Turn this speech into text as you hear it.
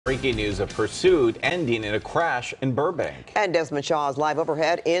Breaking news: a pursuit ending in a crash in Burbank. And Desmond Shaw is live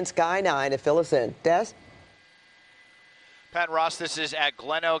overhead in Sky 9 to fill us in. Des? Pat and Ross, this is at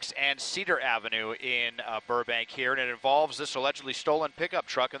Glen Oaks and Cedar Avenue in Burbank here, and it involves this allegedly stolen pickup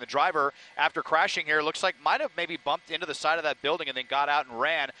truck. And the driver, after crashing here, looks like might have maybe bumped into the side of that building and then got out and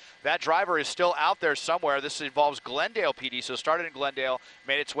ran. That driver is still out there somewhere. This involves Glendale PD, so it started in Glendale,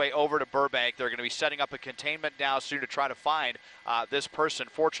 made its way over to Burbank. They're going to be setting up a containment now soon to try to find this person.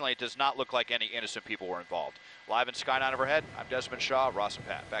 Fortunately, it does not look like any innocent people were involved. Live in Sky 9 overhead, I'm Desmond Shaw. Ross and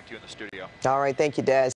Pat, back to you in the studio. All right, thank you, Des.